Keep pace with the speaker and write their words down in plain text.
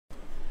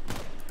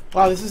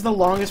Wow, this is the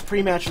longest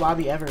pre-match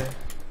lobby ever.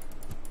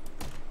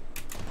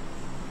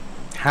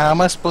 How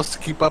am I supposed to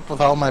keep up with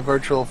all my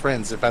virtual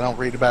friends if I don't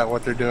read about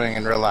what they're doing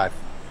in real life?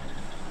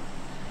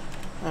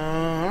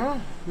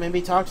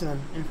 Maybe talk to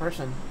them in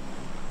person.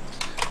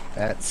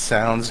 That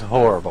sounds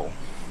horrible.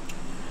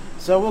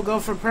 So we'll go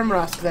for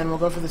Primrosk then. We'll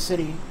go for the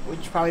city, which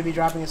will probably be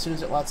dropping as soon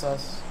as it lets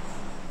us.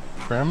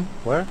 Prim?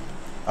 Where?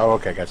 Oh,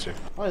 okay, got you.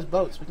 Oh, there's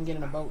boats. We can get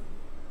in a boat.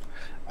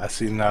 I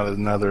see not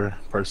another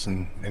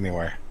person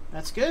anywhere.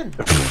 That's good.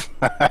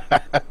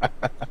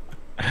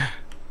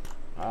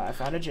 I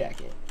found a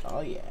jacket.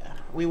 Oh, yeah.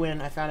 We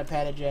win. I found a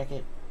padded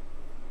jacket.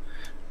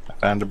 I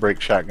found a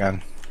break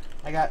shotgun.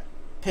 I got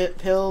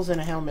pills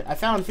and a helmet. I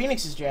found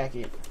Phoenix's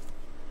jacket.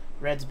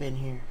 Red's been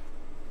here.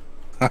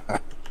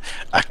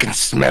 I can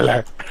smell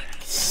her.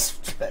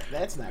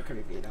 That's not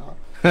creepy at all.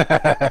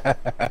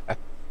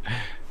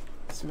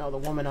 Smell the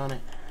woman on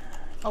it.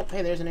 Oh,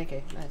 hey, there's an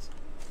AK. Nice.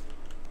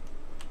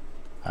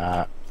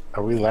 Are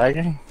we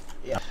lagging?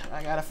 Yeah,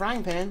 I got a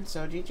frying pan,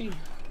 so GG.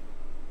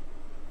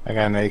 I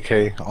got an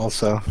AK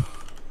also.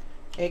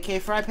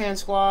 AK fry pan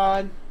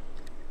squad.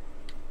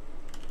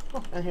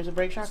 Oh, and here's a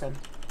break shotgun.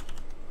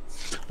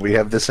 We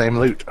have the same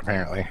loot,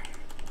 apparently.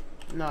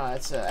 No,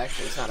 it's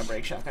actually it's not a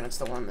break shotgun. It's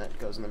the one that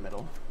goes in the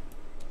middle.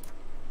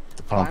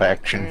 The pump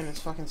action. And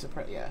it's fucking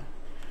yeah.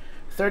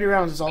 30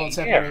 rounds is all it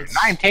separates.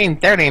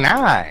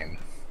 1939.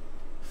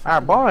 Our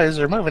boys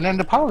are moving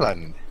into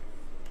Poland.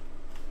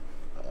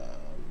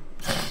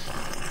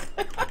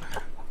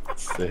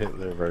 It's the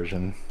Hitler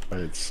version, but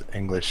it's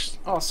English.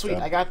 Oh, sweet.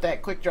 So. I got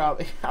that quick draw.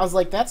 I was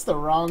like, that's the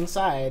wrong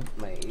side.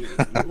 Mate. You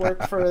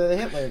work for the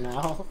Hitler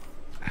now.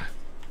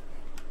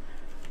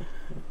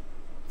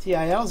 TIL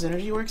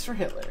Zenergi works for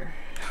Hitler.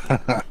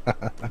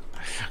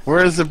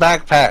 Where's the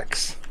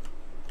backpacks?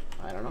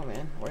 I don't know,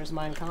 man. Where's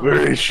mine?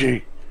 Where is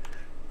she?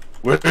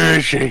 Where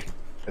is she?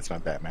 That's my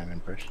Batman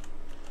impression.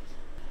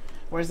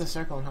 Where's the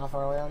circle and how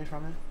far away are we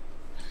from it?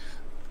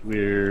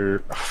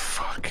 We're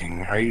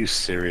fucking. Are you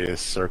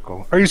serious,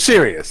 Circle? Are you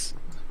serious?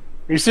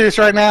 Are you serious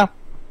right now?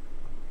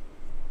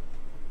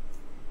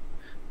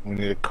 We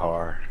need a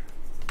car.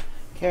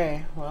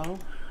 Okay, well,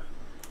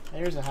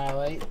 there's a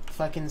highlight.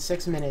 Fucking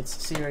 6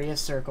 minutes.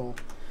 Serious Circle.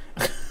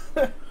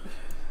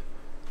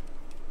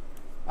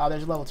 Oh,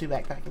 there's a level 2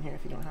 backpack in here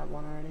if you don't have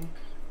one already.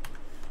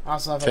 I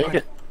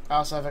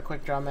also have a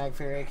quick draw mag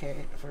for your AK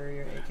if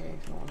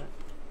you want it.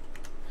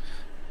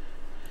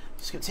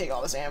 Just gonna take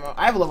all this ammo.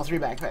 I have a level 3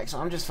 backpack, so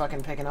I'm just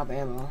fucking picking up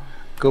ammo.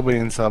 Go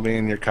beans, I'll be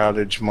in your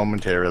cottage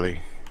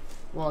momentarily.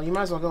 Well, you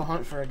might as well go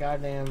hunt for a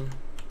goddamn...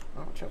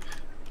 Oh, choke.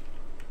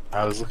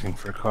 I was looking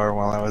for a car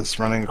while I was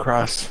running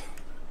across.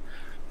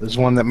 There's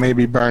one that may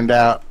be burned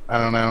out. I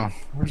don't know.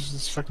 Where's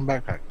this fucking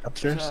backpack?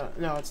 Upstairs?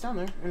 No, it's down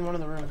there in one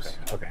of the rooms.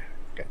 Okay.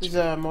 Gotcha. There's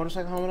a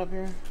motorcycle helmet up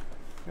here.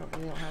 You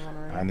don't have one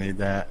already. I need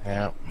that,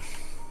 yeah.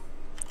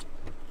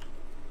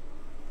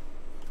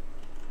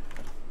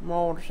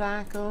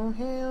 Motorcycle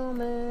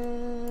helmet.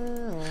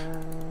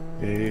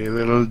 A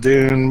little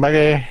dune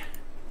buggy.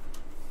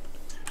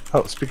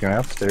 Oh, speaking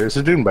of, there's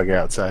a dune buggy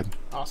outside.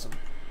 Awesome.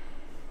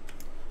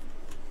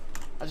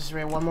 I just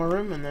ran one more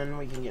room and then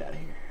we can get out of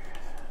here.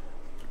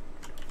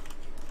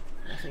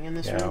 Nothing in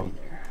this room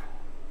either.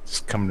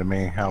 Just come to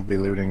me. I'll be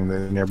looting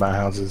the nearby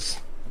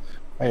houses.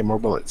 Hey, more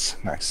bullets.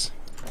 Nice.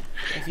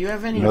 If you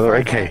have any another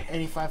AK,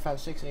 any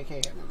 5.56 AK,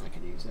 I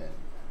could use that.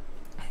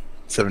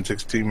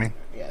 7.62, you mean?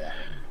 Yeah, that one.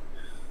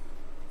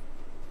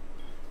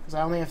 Because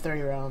I only have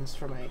 30 rounds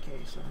for my AK,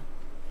 so.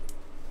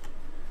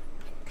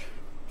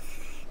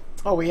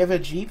 Oh, we have a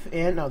Jeep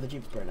and... No, the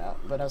Jeep's burned out.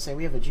 But I'll say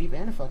we have a Jeep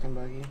and a fucking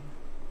buggy.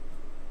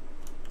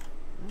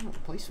 Oh,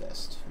 police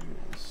vest. Very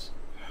nice.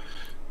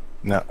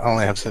 No, I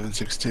only have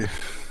 7.62.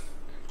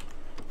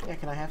 Yeah,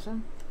 can I have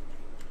some?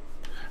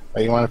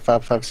 Oh, you want a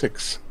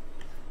 5.56?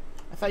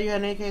 I thought you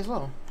had an AK as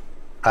well.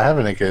 I have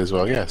an AK as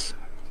well, yes.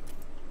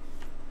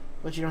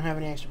 But you don't have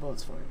any extra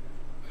bullets for it.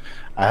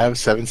 I have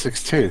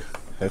 7.62.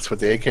 That's what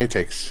the AK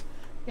takes.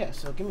 Yeah,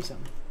 so give me some.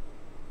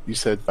 You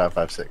said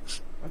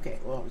 5.56. Okay,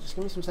 well, just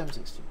give me some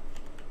 7.62.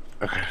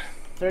 Okay.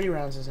 30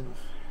 rounds is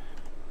enough.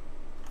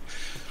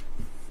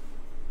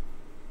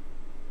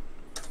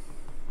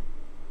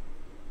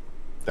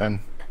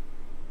 Done.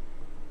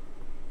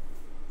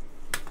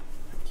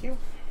 Thank you.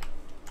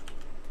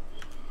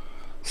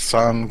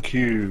 Sun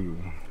Q.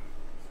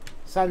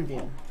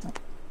 Sanbien.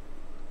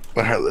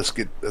 Alright, let's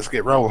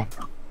get rolling.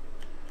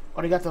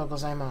 Arigatou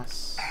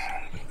gozaimasu.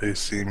 They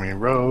see me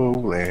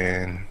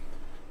rolling.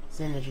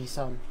 Zenergi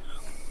son.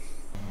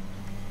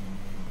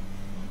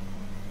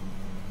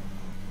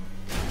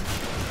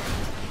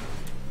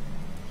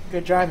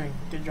 Good driving.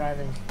 Good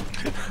driving.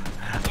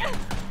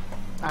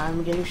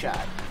 I'm getting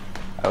shot.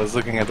 I was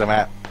looking at the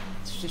map.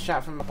 It's just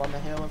shot from up on the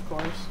hill, of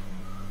course.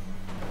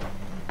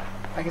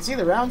 I can see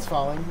the rounds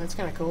falling. That's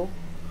kind of cool.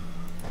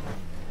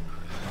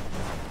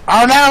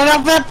 Oh no!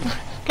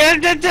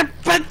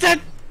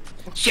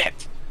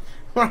 Shit!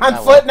 We're on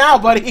foot now,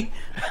 buddy.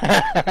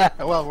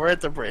 Well, we're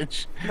at the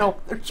bridge. No,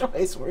 their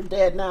choice. We're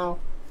dead now.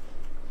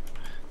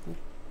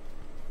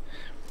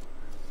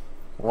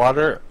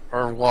 Water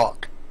or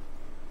walk?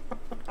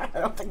 I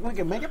don't think we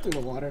can make it through the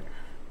water.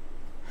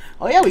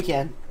 Oh yeah, we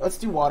can. Let's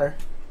do water.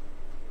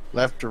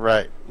 Left or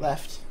right?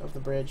 Left of the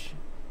bridge.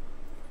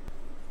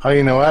 Oh,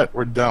 you know what?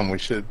 We're dumb. We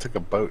should have took a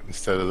boat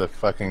instead of the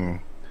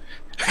fucking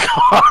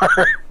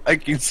car,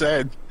 like you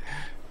said.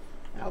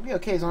 I'll be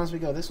okay as long as we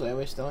go this way.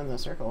 We're still in the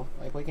circle.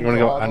 Like we can. You want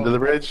to go under the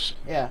bridge?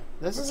 Yeah,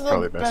 this is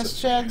That's the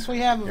best chance we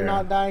have of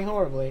not dying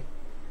horribly.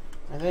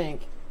 I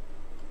think.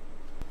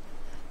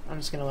 I'm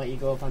just gonna let you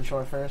go up on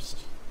shore first.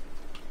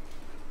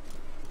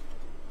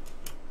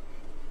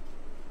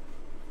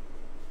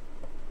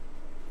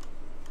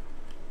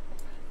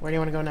 Where do you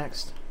want to go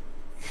next?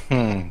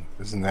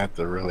 Isn't that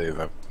really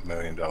the $1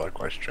 million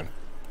question?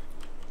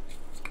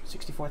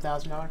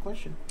 $64,000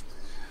 question.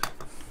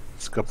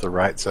 Let's go up the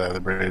right side of the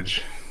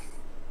bridge.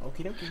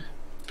 Okie dokie.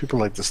 People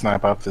like to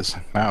snipe off this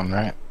mountain,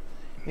 right?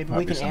 Maybe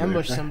we can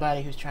ambush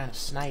somebody who's trying to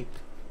snipe.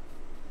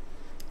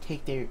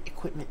 Take their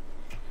equipment.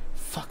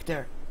 Fuck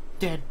their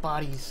dead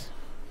bodies.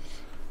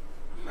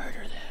 Murder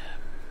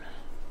them.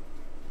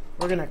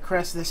 We're gonna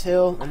crest this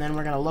hill, and then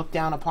we're gonna look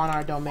down upon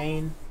our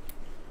domain,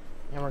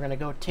 and we're gonna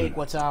go take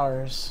what's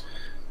ours.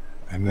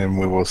 And then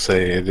we will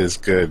say it is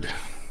good.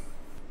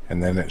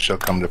 And then it shall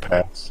come to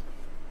pass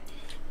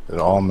that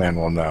all men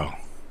will know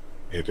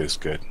it is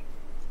good.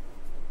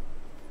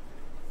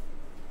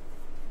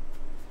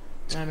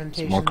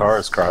 Lamentations. Some more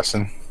cars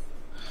crossing.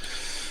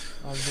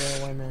 Of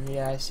the women.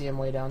 Yeah, I see him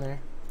way down there.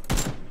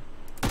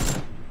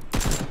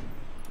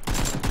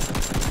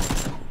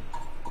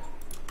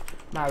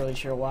 Not really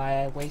sure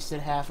why I wasted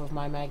half of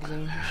my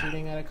magazine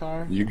shooting at a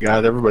car. You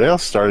got everybody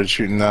else started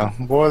shooting though.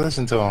 Boy,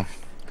 listen to them.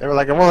 They were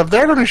like, well, if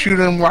they're going to shoot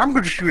him, well, I'm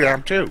going to shoot at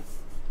him too.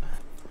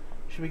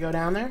 Should we go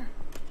down there?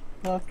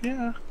 Fuck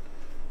yeah.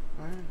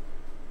 Alright.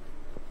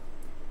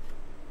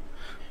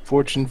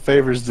 Fortune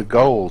favors the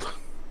gold.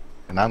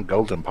 And I'm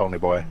golden, pony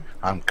boy.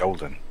 I'm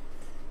golden.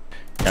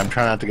 Yeah, I'm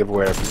trying not to give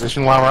away our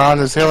position while we're on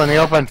this hill in the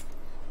open.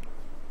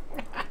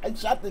 I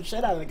shot the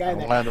shit out of the guy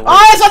there.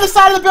 Oh, it's on the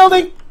side of the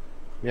building!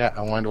 Yeah,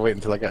 I wanted to wait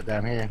until I got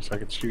down here so I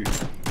could shoot.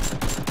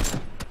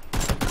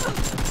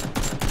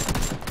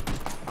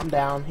 I'm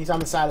down. He's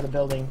on the side of the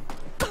building.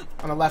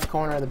 On the left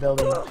corner of the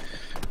building.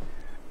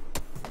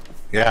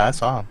 Yeah, I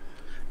saw him.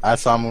 I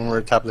saw him when we were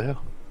at the top of the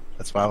hill.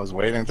 That's why I was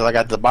waiting until I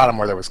got to the bottom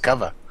where there was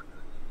cover.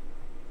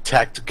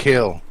 Attack to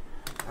kill.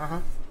 Uh-huh.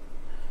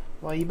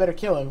 Well, you better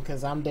kill him,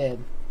 because I'm dead.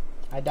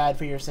 I died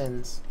for your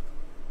sins.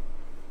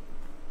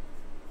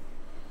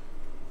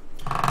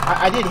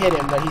 I did hit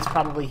him, but he's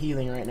probably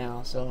healing right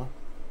now, so...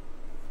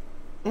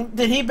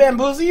 Did he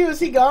bamboozle you? Is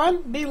he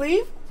gone? Did he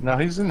leave? No,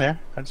 he's in there.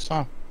 I just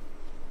saw him.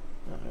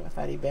 Oh, I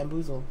thought he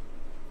bamboozled.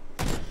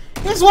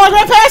 He just walked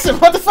right past him!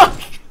 What the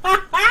fuck?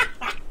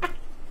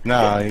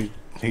 No,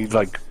 he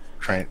like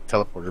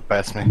teleported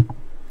past me.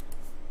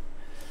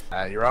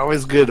 You're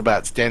always good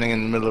about standing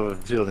in the middle of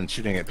a field and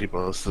shooting at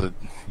people so that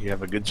you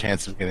have a good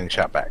chance of getting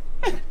shot back.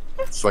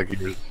 It's like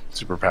your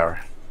superpower.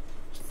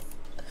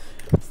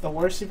 It's the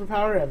worst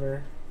superpower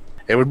ever.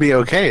 It would be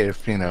okay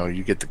if, you know,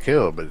 you get the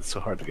kill, but it's so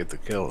hard to get the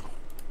kill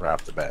right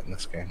off the bat in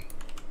this game.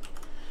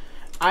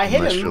 I hit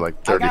Unless him. you're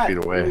like 30 feet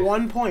away.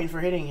 1 point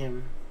for hitting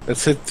him.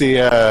 Let's hit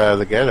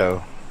the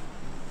ghetto.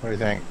 What do you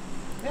think?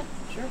 Yeah,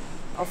 sure.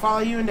 I'll follow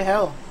you into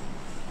hell.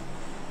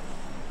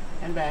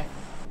 And back.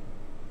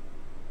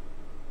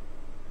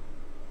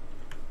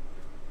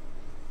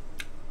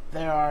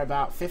 There are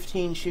about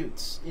 15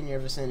 shoots in your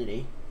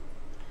vicinity.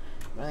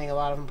 I think a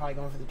lot of them probably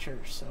going for the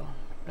church, so...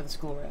 Or the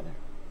school, rather.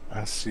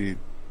 I see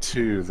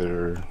 2 that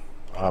are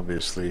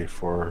obviously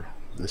for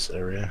this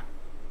area.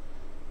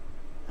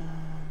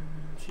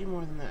 A few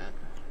more than that.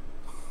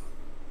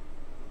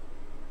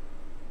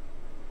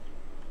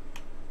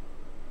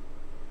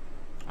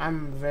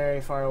 I'm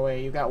very far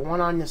away. You've got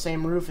one on the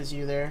same roof as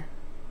you there.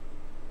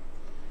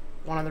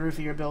 One on the roof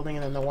of your building,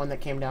 and then the one that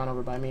came down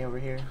over by me over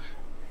here.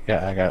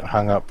 Yeah, I got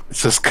hung up. It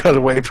says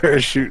cutaway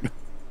parachute.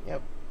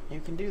 Yep, you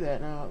can do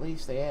that now. At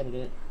least they added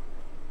it.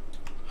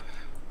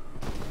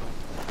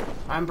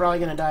 I'm probably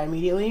gonna die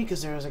immediately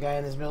because there was a guy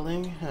in this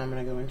building, and I'm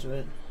gonna go into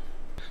it.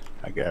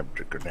 I grabbed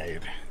a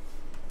grenade.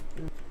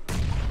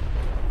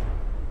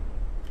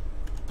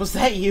 Was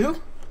that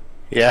you?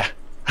 Yeah.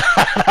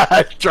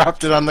 I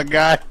dropped it on the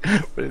guy,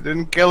 but it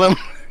didn't kill him.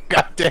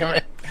 God damn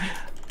it.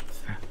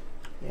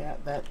 Yeah,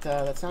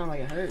 that sounded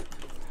like it hurt.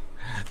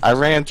 I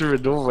ran through a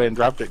doorway and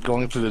dropped it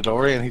going through the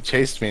doorway, and he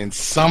chased me, and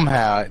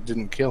somehow it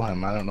didn't kill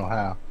him. I don't know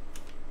how.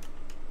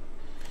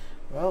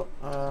 Well,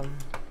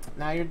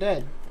 now you're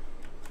dead.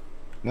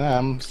 No,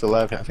 I'm still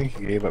alive. I think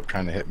he gave up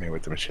trying to hit me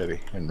with the machete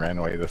and ran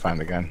away to find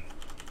the gun.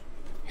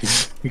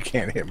 He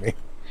can't hit me.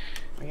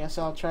 I guess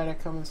I'll try to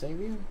come and save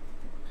you.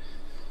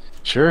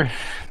 Sure.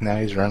 Now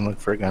he's running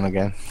looking for a gun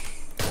again.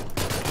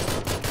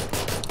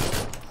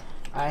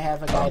 I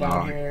have a guy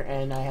down here,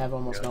 and I have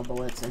almost no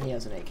bullets, and he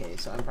has an AK,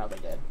 so I'm probably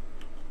dead.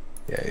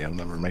 Yeah, he'll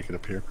never make it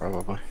up here,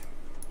 probably.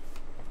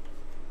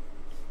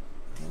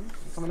 You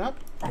coming up?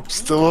 I'm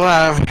still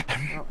alive.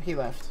 Oh, he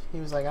left.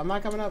 He was like, I'm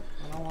not coming up.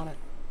 I don't want it.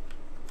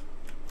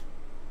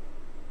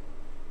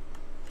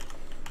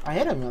 I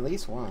hit him at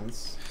least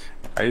once.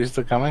 Are you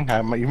still coming?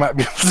 You might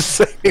be able to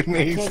save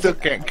me. You still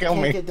can't kill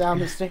me. I can't get down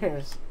the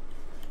stairs.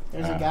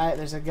 There's a guy.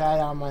 There's a guy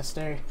on my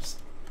stairs.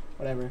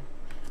 Whatever.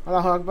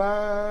 Allah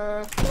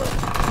Akbar.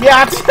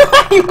 Yeah,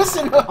 he was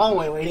in the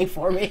hallway waiting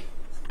for me.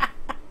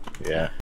 Yeah.